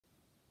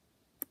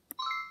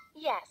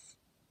Yes.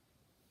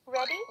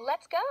 Ready?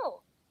 Let's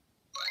go.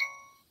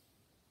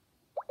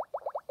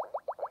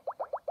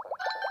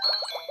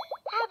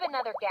 Have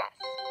another guess.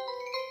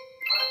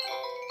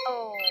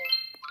 Oh,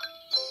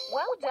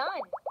 well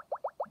done.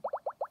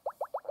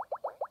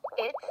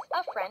 It's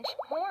a French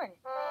horn.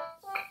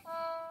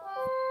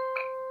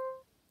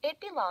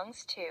 It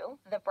belongs to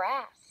the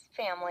brass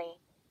family.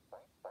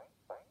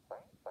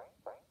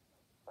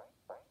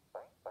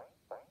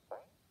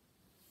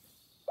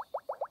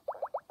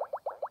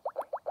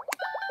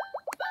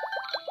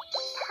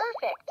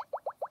 Perfect.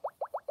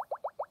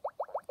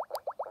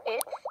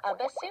 It's a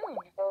bassoon.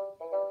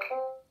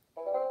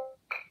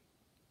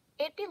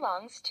 It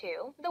belongs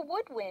to the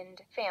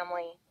woodwind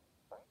family.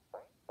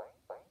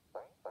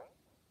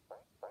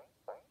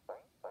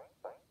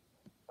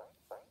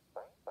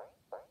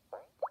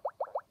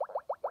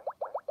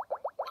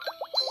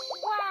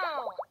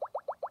 Wow!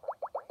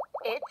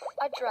 It's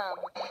a drum.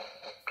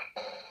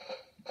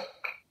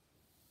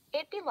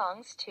 It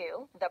belongs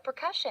to the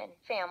percussion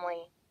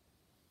family.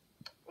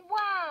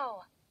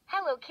 Wow!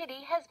 Hello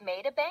Kitty has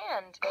made a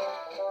band.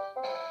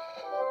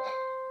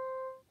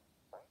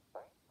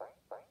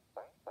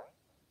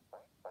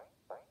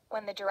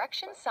 When the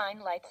direction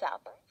sign lights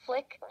up,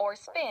 flick or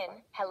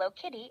spin Hello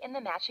Kitty in the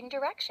matching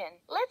direction.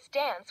 Let's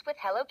dance with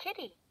Hello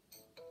Kitty.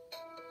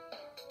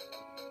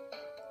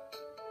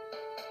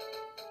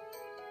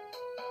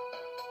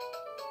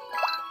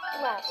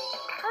 Left,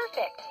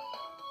 perfect.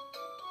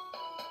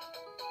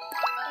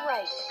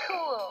 Right,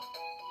 cool.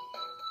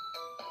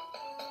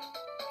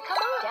 Come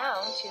on.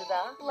 Down to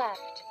the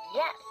left,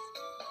 yes.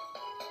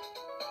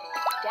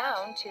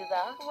 Down to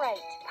the right,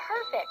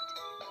 perfect.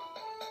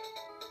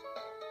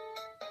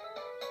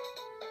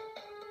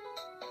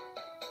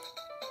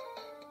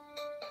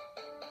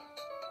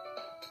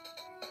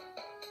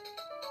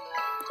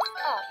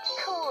 Up,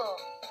 cool.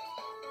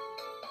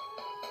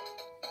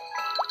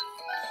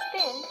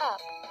 Spin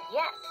up,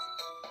 yes.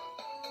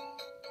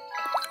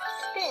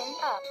 Spin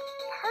up,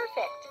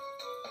 perfect.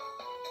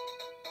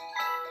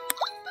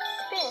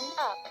 Spin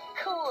up,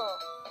 cool.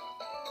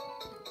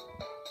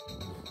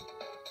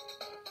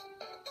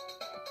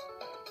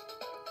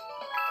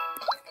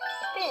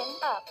 Spin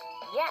up,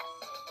 yes.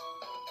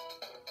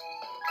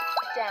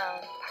 Down,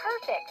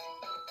 perfect.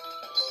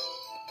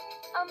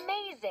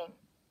 Amazing.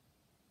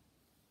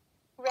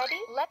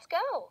 Ready? Let's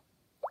go.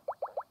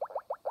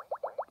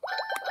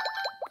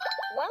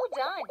 Well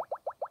done.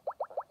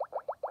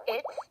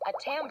 It's a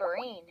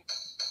tambourine.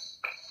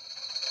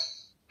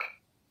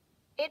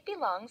 It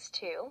belongs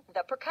to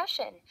the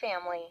percussion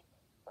family.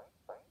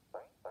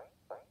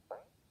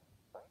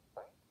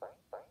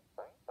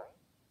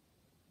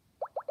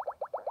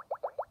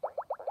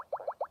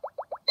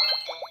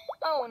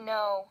 Oh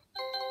no.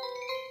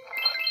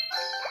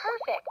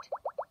 Perfect.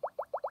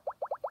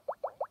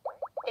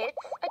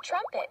 It's a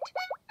trumpet.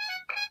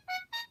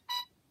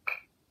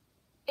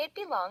 It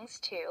belongs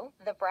to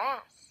the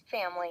brass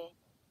family.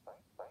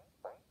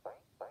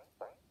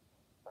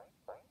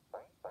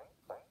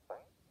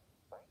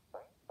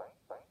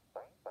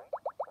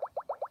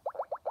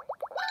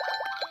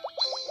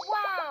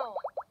 Wow!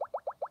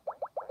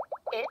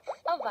 It's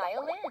a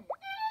violin.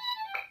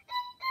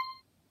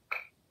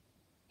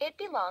 It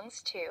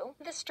belongs to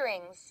the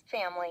strings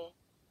family.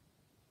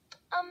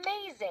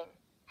 Amazing!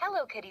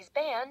 Hello Kitty's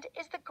band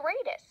is the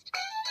greatest.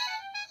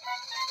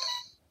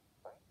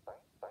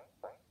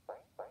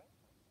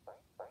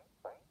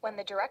 When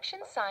the direction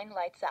sign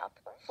lights up,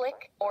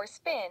 flick or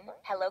spin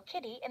Hello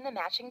Kitty in the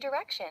matching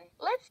direction.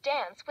 Let's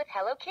dance with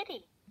Hello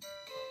Kitty.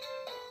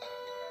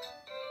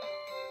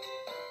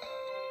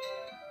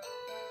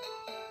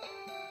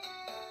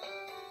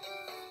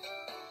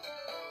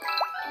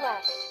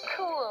 Left,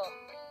 cool.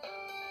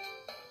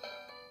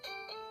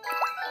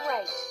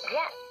 Right,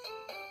 yes.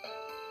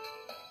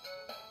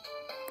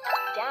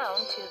 Down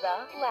to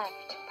the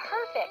left,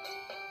 perfect.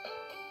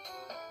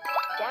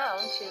 Down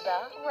to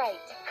the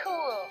right,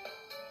 cool.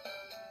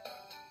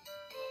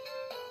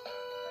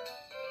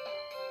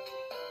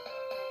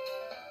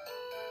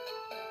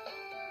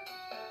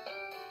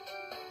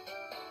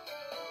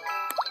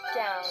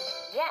 Down,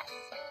 yes.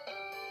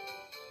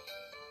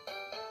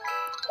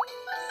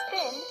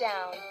 Spin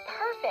down,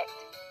 perfect.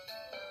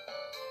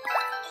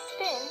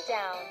 Spin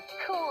down,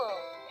 cool.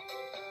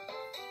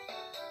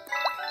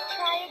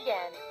 Try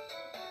again.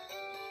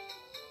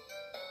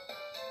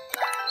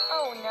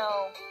 Oh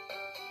no.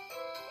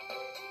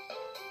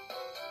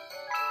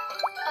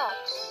 Up,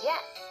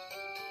 yes.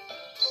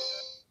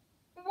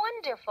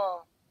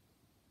 Wonderful.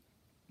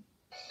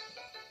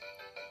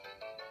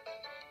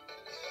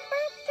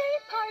 Birthday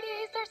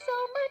parties are so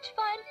much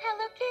fun.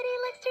 Hello Kitty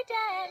likes to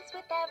dance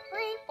with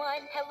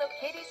everyone. Hello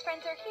Kitty's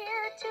friends are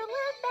here to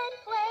laugh and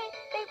play.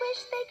 They wish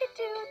they could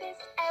do this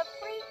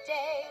every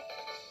day.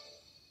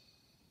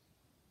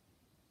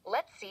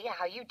 Let's see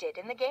how you did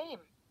in the game.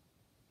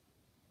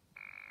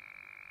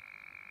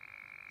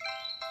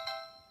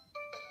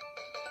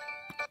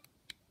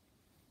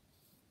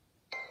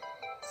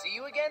 See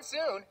you again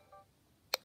soon.